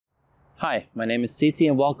Hi, my name is CT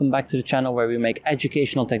and welcome back to the channel where we make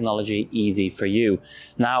educational technology easy for you.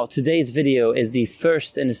 Now, today's video is the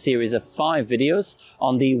first in a series of 5 videos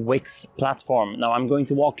on the Wix platform. Now, I'm going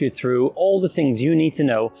to walk you through all the things you need to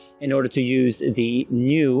know in order to use the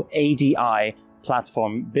new ADI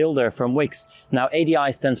platform builder from Wix. Now,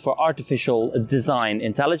 ADI stands for Artificial Design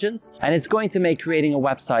Intelligence, and it's going to make creating a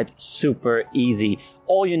website super easy.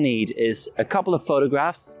 All you need is a couple of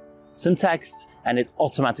photographs, some text, and it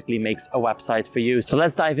automatically makes a website for you. So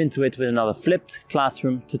let's dive into it with another flipped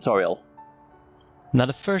classroom tutorial. Now,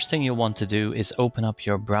 the first thing you'll want to do is open up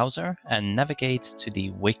your browser and navigate to the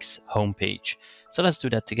Wix homepage. So let's do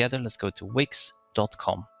that together. Let's go to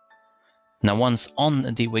wix.com. Now, once on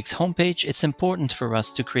the Wix homepage, it's important for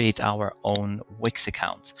us to create our own Wix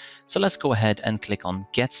account. So let's go ahead and click on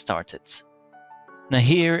Get Started. Now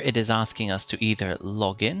here it is asking us to either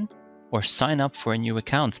log in or sign up for a new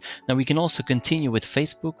account. Now we can also continue with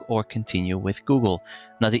Facebook or continue with Google.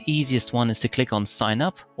 Now the easiest one is to click on sign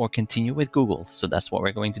up or continue with Google. So that's what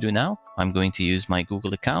we're going to do now. I'm going to use my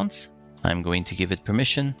Google account. I'm going to give it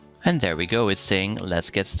permission. And there we go. It's saying,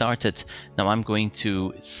 let's get started. Now I'm going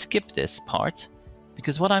to skip this part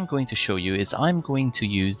because what I'm going to show you is I'm going to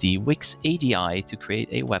use the Wix ADI to create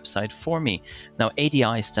a website for me. Now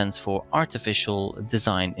ADI stands for Artificial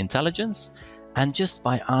Design Intelligence. And just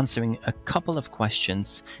by answering a couple of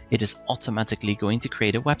questions, it is automatically going to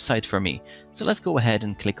create a website for me. So let's go ahead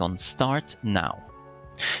and click on Start Now.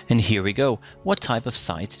 And here we go. What type of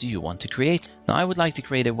site do you want to create? Now, I would like to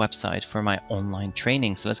create a website for my online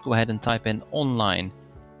training. So let's go ahead and type in online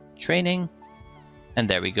training. And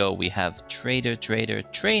there we go. We have Trader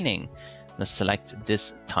Training. Let's select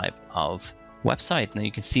this type of website. Now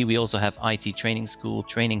you can see we also have IT training school,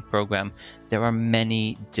 training program. There are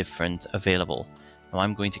many different available. Now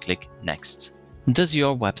I'm going to click next. Does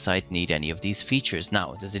your website need any of these features?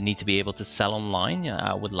 Now, does it need to be able to sell online? Yeah,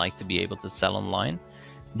 I would like to be able to sell online.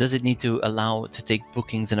 Does it need to allow to take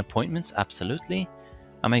bookings and appointments? Absolutely.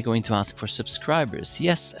 Am I going to ask for subscribers?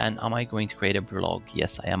 Yes. And am I going to create a blog?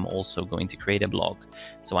 Yes, I am also going to create a blog.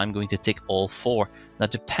 So I'm going to tick all 4. Now,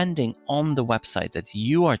 depending on the website that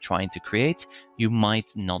you are trying to create, you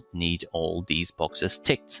might not need all these boxes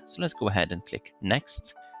ticked. So let's go ahead and click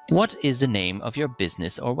next. What is the name of your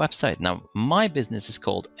business or website? Now, my business is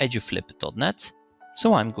called eduflip.net.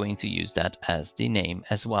 So I'm going to use that as the name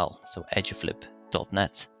as well. So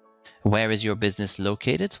eduflip.net. Where is your business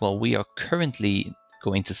located? Well, we are currently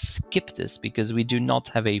going to skip this because we do not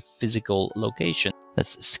have a physical location.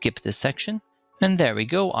 Let's skip this section. And there we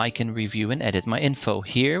go. I can review and edit my info.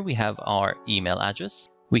 Here we have our email address.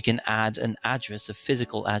 We can add an address, a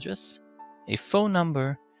physical address, a phone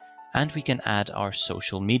number, and we can add our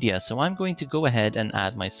social media. So I'm going to go ahead and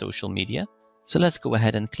add my social media. So let's go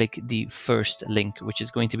ahead and click the first link, which is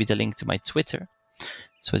going to be the link to my Twitter.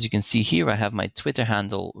 So as you can see here, I have my Twitter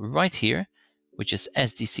handle right here, which is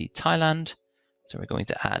SDC Thailand. So we're going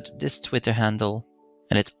to add this Twitter handle,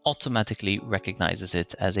 and it automatically recognizes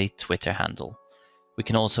it as a Twitter handle. We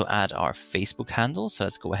can also add our Facebook handle. So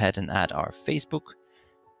let's go ahead and add our Facebook.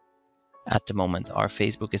 At the moment, our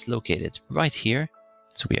Facebook is located right here.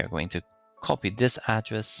 So we are going to copy this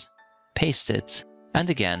address, paste it, and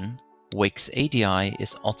again, Wix ADI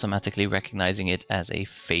is automatically recognizing it as a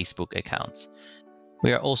Facebook account.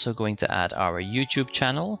 We are also going to add our YouTube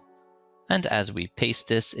channel. And as we paste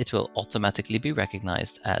this, it will automatically be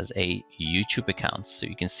recognized as a YouTube account. So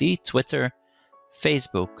you can see Twitter,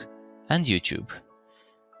 Facebook, and YouTube.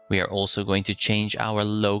 We are also going to change our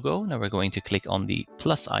logo. Now we're going to click on the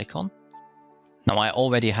plus icon. Now I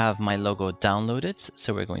already have my logo downloaded,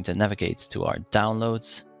 so we're going to navigate to our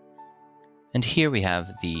downloads. And here we have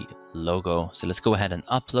the logo. So let's go ahead and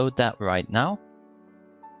upload that right now.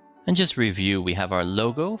 And just review, we have our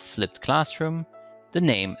logo, flipped classroom, the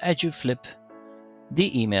name EduFlip,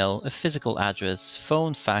 the email, a physical address,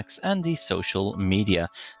 phone, fax, and the social media.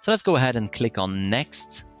 So let's go ahead and click on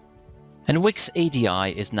next. And Wix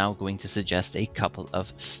ADI is now going to suggest a couple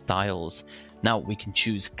of styles. Now we can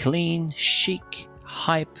choose clean, chic,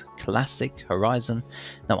 hype, classic, horizon.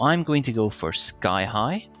 Now I'm going to go for sky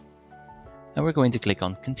high, and we're going to click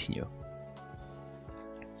on continue.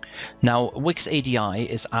 Now, Wix ADI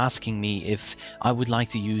is asking me if I would like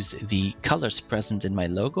to use the colors present in my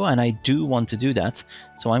logo, and I do want to do that.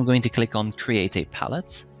 So I'm going to click on Create a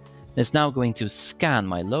Palette. It's now going to scan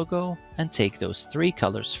my logo and take those 3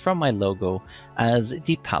 colors from my logo as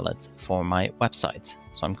the palette for my website.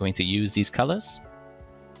 So I'm going to use these colors.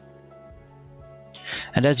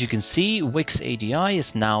 And as you can see, Wix ADI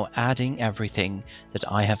is now adding everything that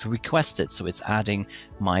I have requested. So it's adding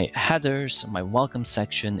my headers, my welcome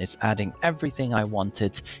section, it's adding everything I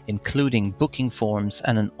wanted, including booking forms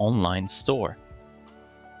and an online store.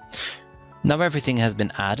 Now everything has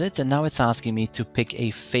been added, and now it's asking me to pick a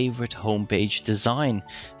favorite homepage design.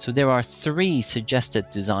 So there are 3 suggested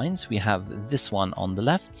designs. We have this one on the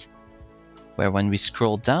left, where when we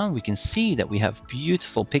scroll down, we can see that we have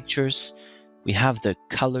beautiful pictures. We have the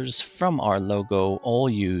colors from our logo all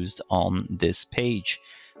used on this page.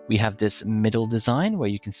 We have this middle design where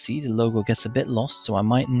you can see the logo gets a bit lost, so I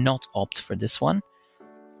might not opt for this one.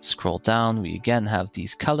 Scroll down, we again have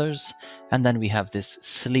these colors, and then we have this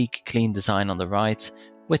sleek, clean design on the right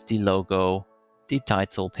with the logo, the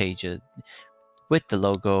title page with the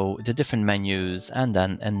logo, the different menus, and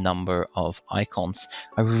then a number of icons.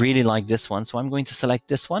 I really like this one, so I'm going to select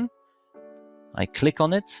this one. I click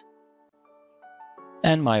on it,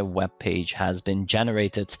 and my web page has been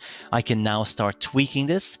generated. I can now start tweaking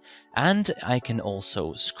this, and I can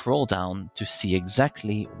also scroll down to see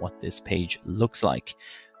exactly what this page looks like.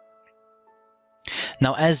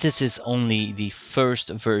 Now, as this is only the first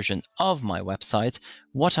version of my website,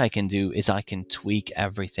 what I can do is I can tweak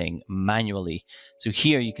everything manually. So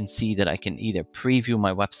here you can see that I can either preview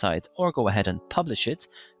my website or go ahead and publish it.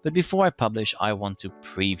 But before I publish, I want to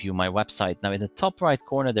preview my website. Now in the top right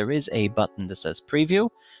corner, there is a button that says preview,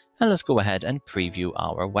 and let's go ahead and preview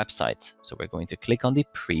our website. So we're going to click on the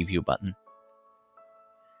preview button.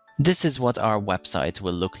 This is what our website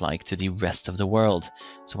will look like to the rest of the world.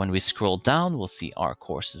 So when we scroll down, we'll see our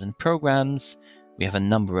courses and programs. We have a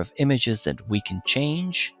number of images that we can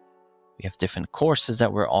change. We have different courses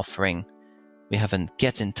that we're offering. We have a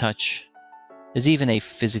get in touch. There's even a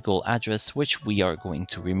physical address, which we are going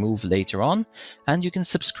to remove later on. And you can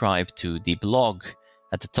subscribe to the blog.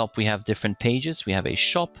 At the top, we have different pages. We have a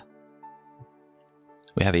shop.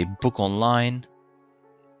 We have a book online.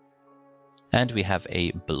 And we have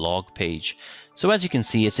a blog page. So as you can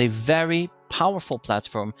see, it's a very powerful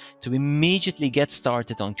platform to immediately get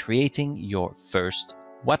started on creating your first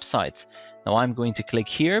website. Now I'm going to click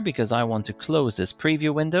here because I want to close this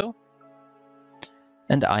preview window.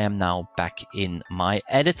 And I am now back in my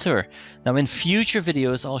editor. Now in future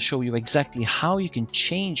videos, I'll show you exactly how you can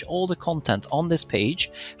change all the content on this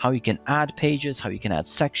page, how you can add pages, how you can add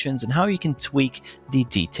sections, and how you can tweak the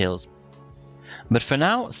details. But for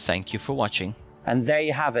now, thank you for watching. And there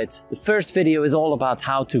you have it. The first video is all about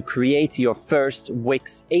how to create your first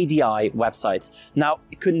Wix ADI website. Now,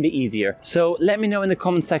 it couldn't be easier. So let me know in the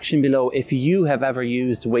comment section below if you have ever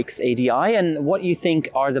used Wix ADI and what you think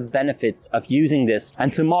are the benefits of using this.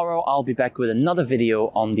 And tomorrow I'll be back with another video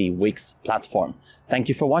on the Wix platform. Thank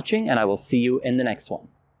you for watching, and I will see you in the next one.